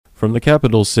From the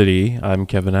capital city, I'm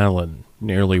Kevin Allen.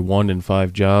 Nearly 1 in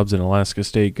 5 jobs in Alaska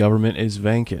state government is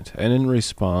vacant, and in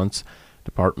response,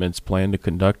 departments plan to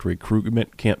conduct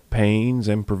recruitment campaigns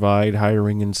and provide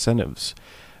hiring incentives.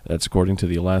 That's according to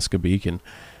the Alaska Beacon.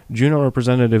 Juneau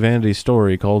Representative Andi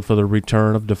Story called for the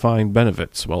return of defined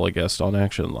benefits while a guest on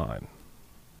Action Line.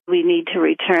 We need to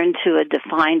return to a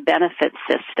defined benefit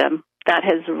system that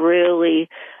has really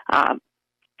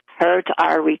hurt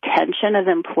our retention of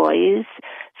employees.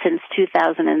 Since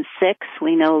 2006,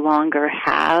 we no longer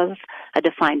have a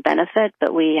defined benefit,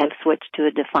 but we have switched to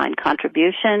a defined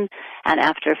contribution. And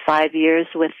after 5 years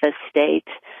with the state,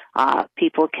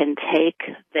 people can take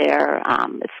their,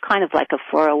 it's kind of like a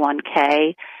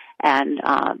 401k, and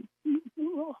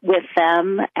with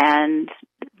them, and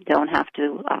don't have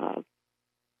to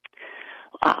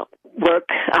work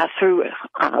through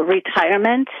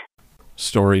retirement.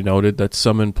 Story noted that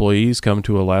some employees come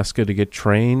to Alaska to get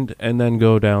trained and then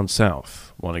go down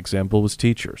south. One example was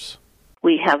teachers.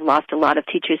 We have lost a lot of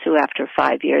teachers who, after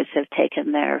 5 years, have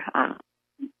taken their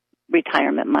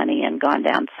retirement money and gone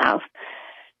down south.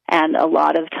 And a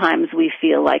lot of times we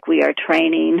feel like we are a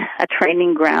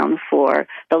training ground for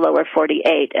the lower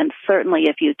 48. And certainly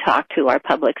if you talk to our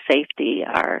public safety,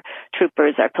 our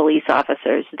troopers, our police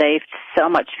officers, they so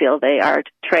much feel they are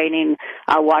training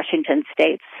Washington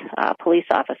State's police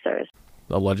officers.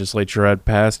 The legislature had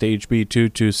passed HB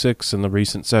 226 in the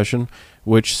recent session,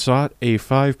 which sought a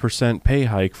 5% pay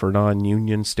hike for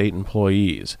non-union state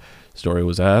employees. Story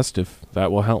was asked if that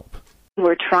will help.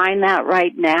 We're trying that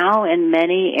right now in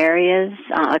many areas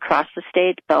across the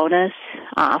state. Bonus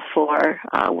for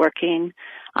working,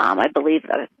 I believe,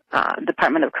 the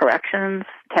Department of Corrections,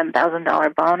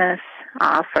 $10,000 bonus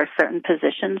for certain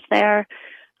positions there.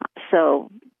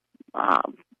 So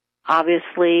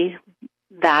obviously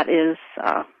that is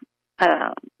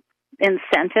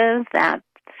incentive that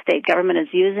state government is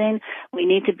using. We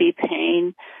need to be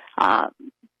paying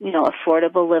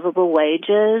affordable, livable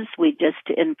wages. We just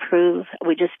approved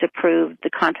the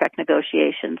contract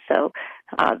negotiations, so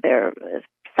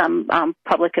some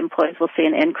public employees will see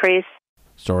an increase.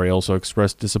 Story also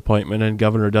expressed disappointment in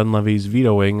Governor Dunleavy's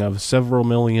vetoing of several $1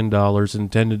 million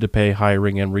intended to pay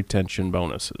hiring and retention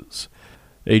bonuses.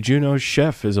 A Juneau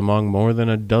chef is among more than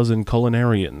a dozen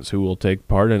culinarians who will take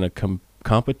part in a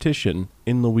competition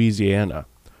in Louisiana.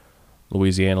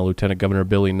 Louisiana Lieutenant Governor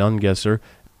Billy Nungesser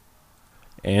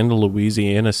and the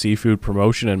Louisiana Seafood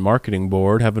Promotion and Marketing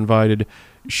Board have invited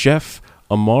Chef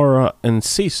Amara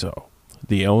Enciso,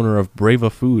 the owner of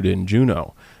Brava Food in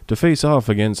Juneau, to face off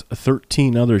against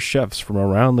 13 other chefs from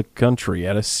around the country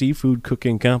at a seafood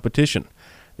cooking competition,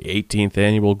 the 18th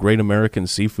annual Great American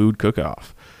Seafood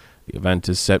Cook-Off. The event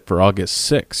is set for August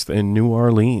 6th in New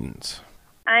Orleans.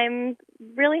 I'm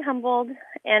really humbled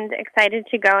and excited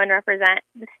to go and represent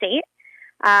the state.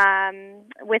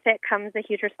 With it comes a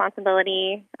huge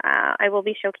responsibility. I will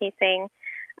be showcasing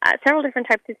several different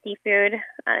types of seafood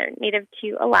native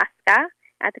to Alaska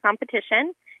at the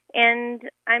competition, and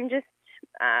I'm just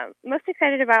most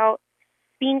excited about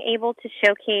being able to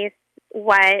showcase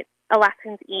what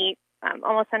Alaskans eat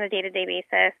almost on a day-to-day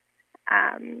basis.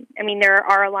 There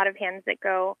are a lot of hands that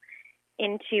go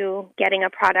into getting a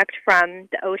product from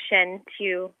the ocean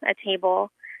to a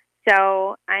table.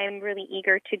 So I'm really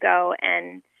eager to go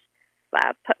and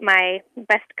put my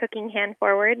best cooking hand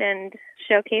forward and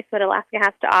showcase what Alaska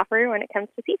has to offer when it comes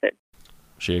to seafood.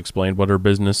 She explained what her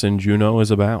business in Juneau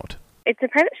is about. It's a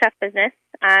private chef business,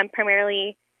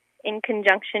 primarily in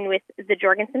conjunction with the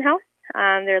Jorgensen House,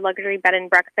 their luxury bed and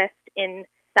breakfast in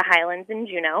the Highlands in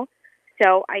Juneau.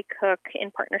 So I cook in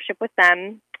partnership with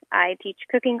them. I teach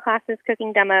cooking classes,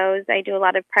 cooking demos. I do a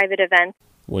lot of private events.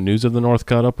 When News of the North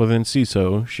caught up with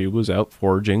Enciso, she was out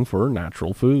foraging for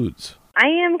natural foods. I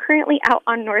am currently out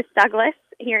on North Douglas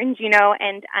here in Juneau,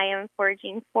 and I am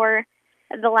foraging for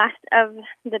the last of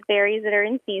the berries that are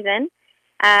in season.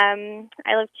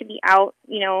 I love to be out,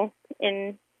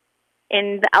 in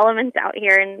the elements out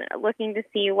here and looking to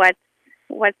see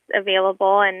what's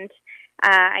available, and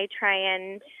I try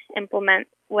and implement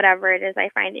whatever it is I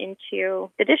find into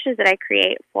the dishes that I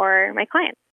create for my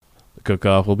clients. The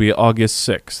cook-off will be August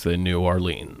 6th in New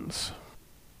Orleans.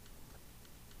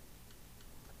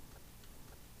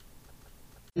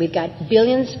 We've got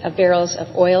billions of barrels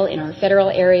of oil in our federal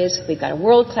areas. We've got a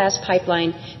world-class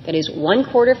pipeline that is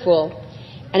 1/4 full,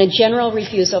 and a general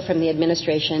refusal from the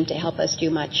administration to help us do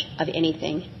much of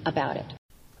anything about it.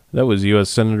 That was U.S.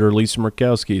 Senator Lisa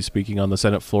Murkowski speaking on the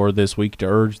Senate floor this week to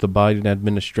urge the Biden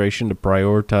administration to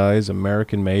prioritize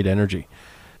American-made energy.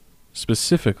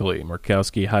 Specifically,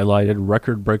 Murkowski highlighted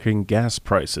record-breaking gas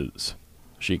prices.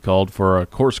 She called for a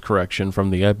course correction from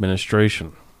the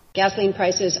administration. Gasoline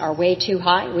prices are way too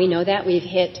high. We know that. We've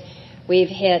hit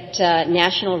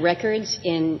national records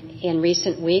in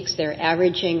recent weeks. They're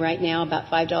averaging right now about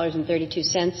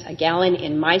 $5.32 a gallon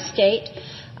in my state.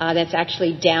 That's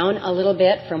actually down a little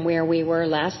bit from where we were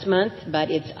last month,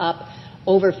 but it's up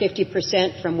over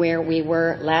 50% from where we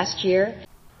were last year.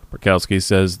 Murkowski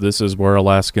says this is where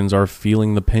Alaskans are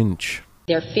feeling the pinch.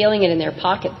 They're feeling it in their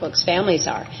pocketbooks. Families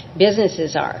are.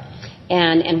 Businesses are.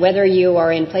 And whether you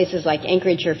are in places like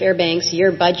Anchorage or Fairbanks,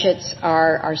 your budgets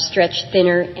are stretched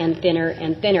thinner and thinner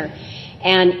and thinner.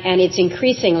 And it's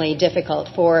increasingly difficult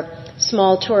for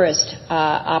small tourist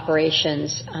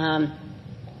operations,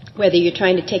 whether you're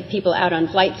trying to take people out on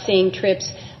sightseeing trips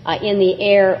in the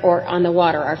air or on the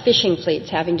water. Our fishing fleets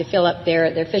having to fill up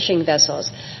their fishing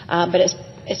vessels. But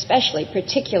especially,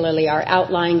 particularly our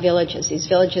outlying villages, these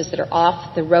villages that are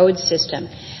off the road system,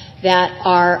 that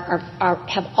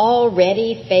have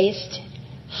already faced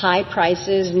high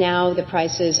prices. Now the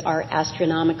prices are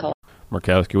astronomical.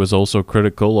 Murkowski was also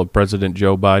critical of President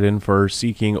Joe Biden for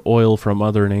seeking oil from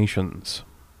other nations.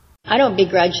 I don't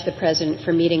begrudge the president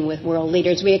for meeting with world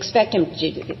leaders. We expect him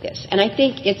to do this. And I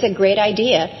think it's a great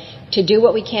idea to do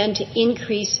what we can to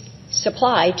increase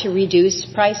supply to reduce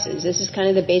prices. This is kind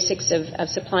of the basics of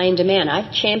supply and demand.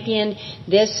 I've championed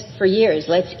this for years.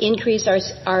 Let's increase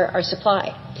our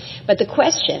supply. But the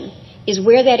question is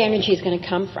where that energy is going to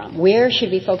come from. Where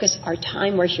should we focus our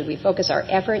time? Where should we focus our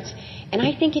efforts? And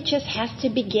I think it just has to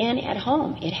begin at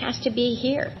home. It has to be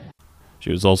here. She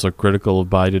was also critical of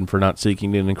Biden for not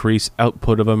seeking to increase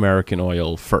output of American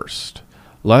oil first.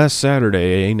 Last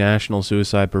Saturday, a national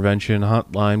suicide prevention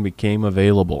hotline became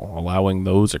available, allowing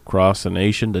those across the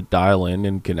nation to dial in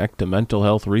and connect to mental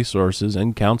health resources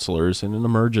and counselors in an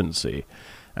emergency.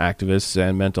 Activists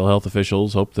and mental health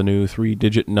officials hope the new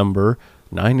 3-digit number,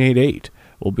 988,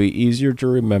 will be easier to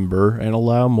remember and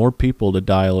allow more people to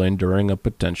dial in during a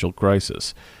potential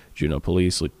crisis. Juneau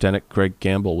Police Lieutenant Craig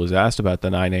Campbell was asked about the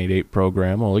 988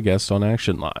 program while a guest on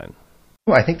Action Line.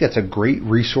 Well, I think that's a great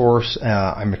resource.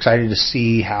 I'm excited to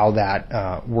see how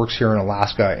that works here in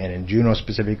Alaska and in Juneau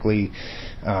specifically.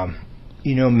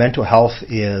 Mental health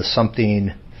is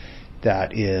something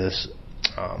that is,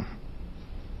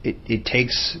 it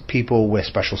takes people with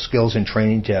special skills and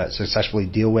training to successfully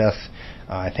deal with.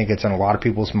 I think it's in a lot of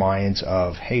people's minds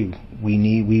of, hey, we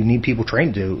need people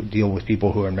trained to deal with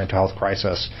people who are in mental health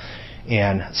crisis.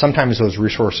 And sometimes those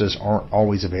resources aren't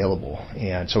always available.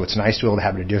 And so it's nice to be able to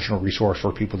have an additional resource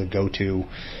for people to go to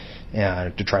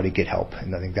try to get help.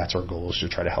 And I think that's our goal, is to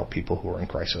try to help people who are in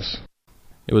crisis.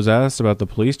 It was asked about the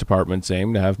police department's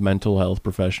aim to have mental health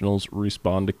professionals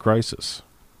respond to crisis.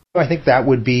 I think that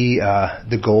would be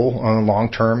the goal on the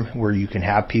long term, where you can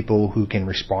have people who can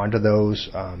respond to those,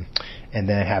 and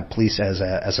then have police as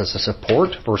a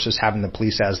support versus having the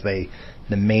police as the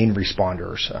main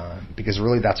responders, because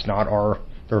really that's not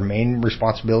their main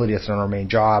responsibility. It's not our main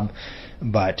job.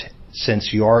 But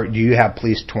since you have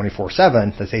police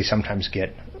 24/7, that they sometimes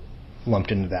get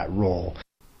lumped into that role.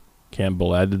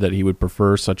 Campbell added that he would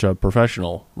prefer such a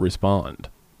professional respond.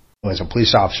 As a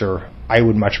police officer, I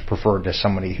would much prefer to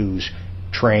somebody who's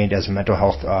trained as a mental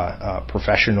health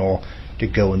professional to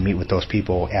go and meet with those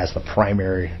people as the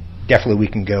primary. Definitely we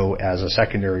can go as a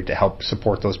secondary to help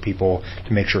support those people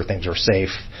to make sure things are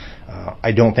safe.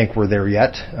 I don't think we're there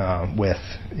yet with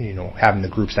having the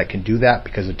groups that can do that,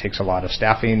 because it takes a lot of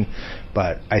staffing.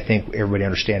 But I think everybody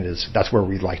understands that's where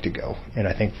we'd like to go. And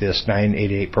I think this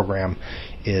 988 program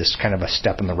is kind of a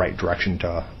step in the right direction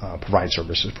to provide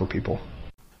services for people.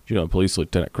 Juneau Police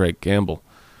Lieutenant Craig Campbell.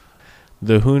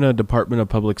 The Hoonah Department of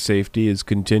Public Safety is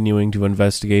continuing to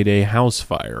investigate a house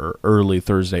fire early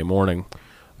Thursday morning.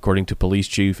 According to Police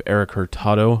Chief Eric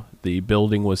Hurtado, the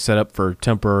building was set up for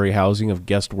temporary housing of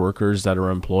guest workers that are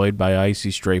employed by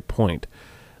Icy Stray Point.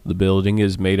 The building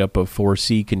is made up of 4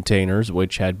 sea containers,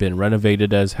 which had been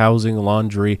renovated as housing,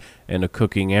 laundry, and a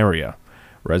cooking area.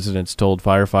 Residents told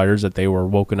firefighters that they were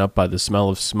woken up by the smell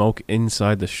of smoke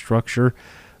inside the structure.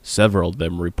 Several of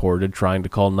them reported trying to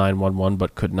call 911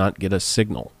 but could not get a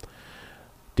signal.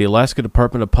 The Alaska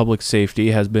Department of Public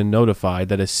Safety has been notified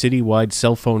that a citywide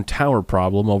cell phone tower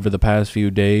problem over the past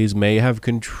few days may have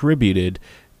contributed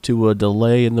to a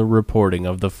delay in the reporting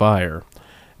of the fire.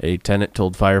 A tenant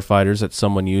told firefighters that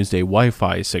someone used a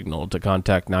Wi-Fi signal to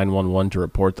contact 911 to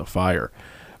report the fire.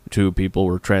 2 people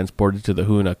were transported to the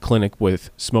Hoonah clinic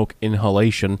with smoke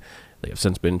inhalation. They have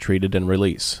since been treated and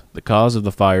released. The cause of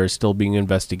the fire is still being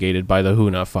investigated by the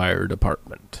Hoonah Fire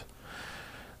Department.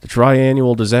 The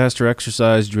triannual disaster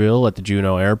exercise drill at the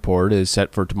Juneau Airport is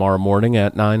set for tomorrow morning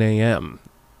at 9 a.m.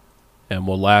 and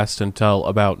will last until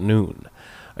about noon.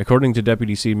 According to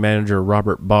Deputy City Manager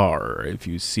Robert Barr, if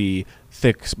you see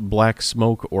thick black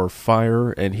smoke or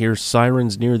fire and hear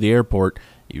sirens near the airport,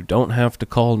 you don't have to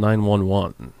call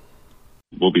 911.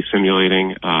 We'll be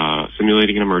simulating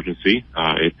an emergency.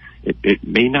 It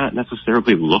may not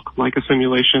necessarily look like a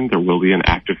simulation. There will be an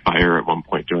active fire at one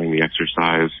point during the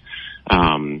exercise,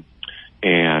 and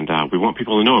we want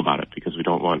people to know about it because we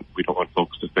don't want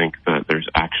folks to think that there's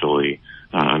actually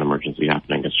an emergency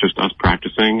happening. It's just us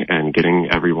practicing and getting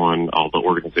all the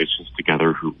organizations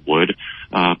together who would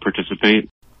participate.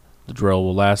 The drill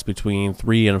will last between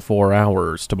 3 and 4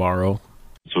 hours tomorrow.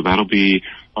 So that'll be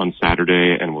on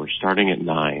Saturday, and we're starting at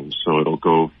 9. So it'll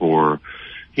go for,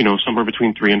 somewhere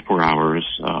between 3 and 4 hours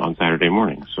on Saturday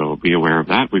morning. So be aware of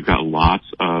that. We've got lots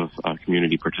of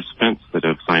community participants that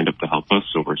have signed up to help us,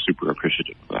 so we're super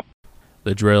appreciative of that.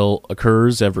 The drill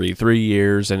occurs every 3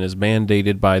 years and is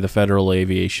mandated by the Federal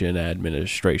Aviation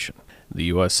Administration. The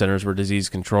U.S. Centers for Disease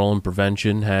Control and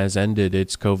Prevention has ended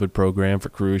its COVID program for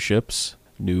cruise ships.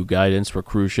 New guidance for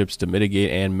cruise ships to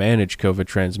mitigate and manage COVID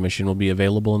transmission will be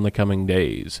available in the coming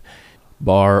days.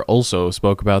 Barr also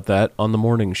spoke about that on the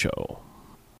morning show.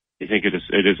 I think it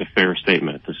is a fair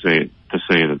statement to say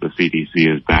that the CDC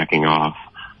is backing off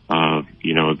of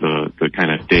the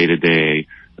kind of day-to-day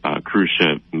cruise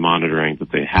ship monitoring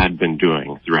that they had been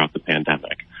doing throughout the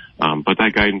pandemic. But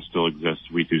that guidance still exists.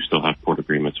 We do still have port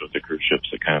agreements with the cruise ships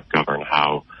that kind of govern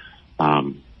how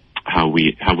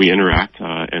we interact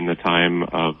in the time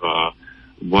of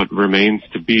what remains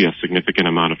to be a significant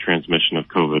amount of transmission of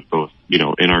COVID, both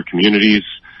in our communities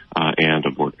and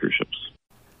aboard cruise ships.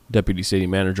 Deputy City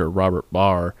Manager Robert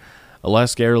Barr.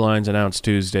 Alaska Airlines announced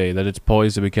Tuesday that it's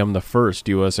poised to become the first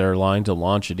U.S. airline to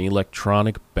launch an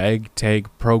electronic bag tag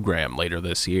program later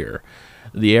this year.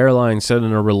 The airline said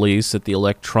in a release that the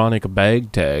electronic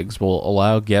bag tags will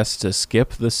allow guests to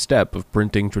skip the step of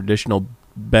printing traditional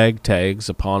bag tags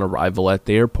upon arrival at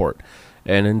the airport,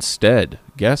 and instead,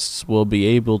 guests will be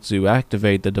able to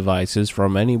activate the devices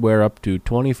from anywhere up to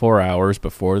 24 hours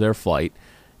before their flight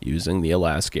using the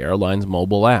Alaska Airlines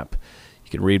mobile app.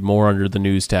 You can read more under the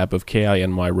news tab of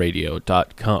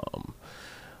KINYradio.com.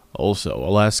 Also,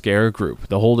 Alaska Air Group,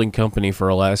 the holding company for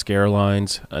Alaska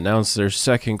Airlines, announced their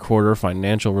second quarter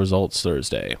financial results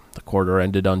Thursday. The quarter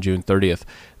ended on June 30th.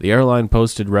 The airline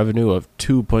posted revenue of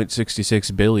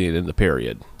 $2.66 billion in the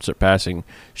period, surpassing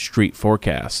street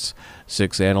forecasts.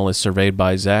 6 analysts surveyed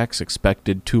by Zacks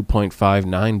expected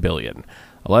 $2.59 billion.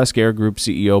 Alaska Air Group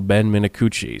CEO Ben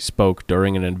Minicucci spoke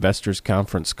during an investors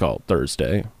conference call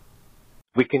Thursday.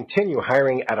 We continue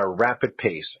hiring at a rapid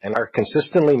pace and are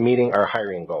consistently meeting our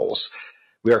hiring goals.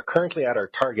 We are currently at our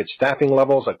target staffing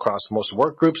levels across most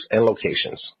work groups and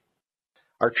locations.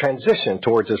 Our transition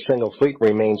towards a single fleet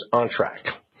remains on track.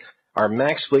 Our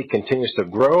MAX fleet continues to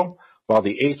grow, while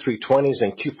the A320s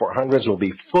and Q400s will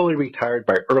be fully retired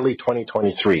by early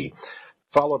 2023,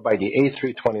 followed by the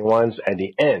A321s at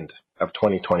the end of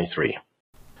 2023.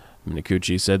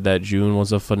 Minicucci said that June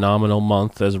was a phenomenal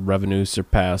month as revenue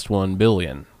surpassed $1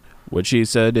 billion, which he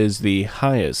said is the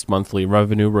highest monthly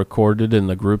revenue recorded in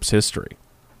the group's history.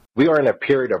 We are in a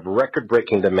period of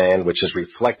record-breaking demand, which is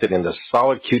reflected in the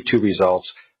solid Q2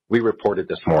 results we reported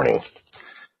this morning.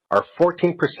 Our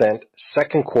 14%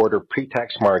 second quarter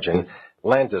pre-tax margin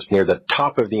lands us near the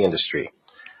top of the industry,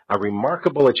 a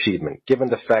remarkable achievement given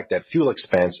the fact that fuel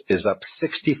expense is up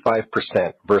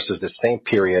 65% versus the same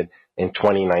period in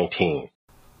 2019.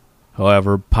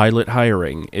 However, pilot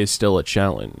hiring is still a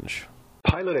challenge.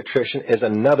 Pilot attrition is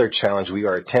another challenge we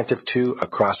are attentive to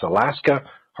across Alaska,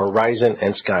 Horizon,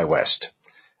 and SkyWest.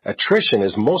 Attrition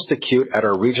is most acute at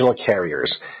our regional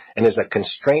carriers and is a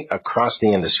constraint across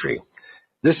the industry.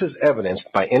 This is evidenced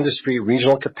by industry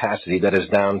regional capacity that is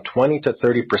down 20 to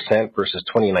 30% versus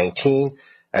 2019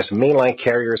 as mainline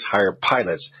carriers hire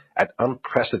pilots at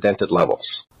unprecedented levels.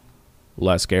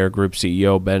 Alaska Air Group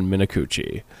CEO Ben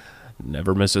Minicucci.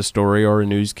 Never miss a story or a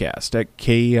newscast at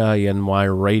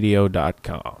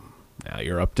KINYradio.com. Now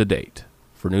you're up to date.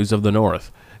 For News of the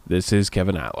North, this is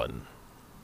Kevin Allen.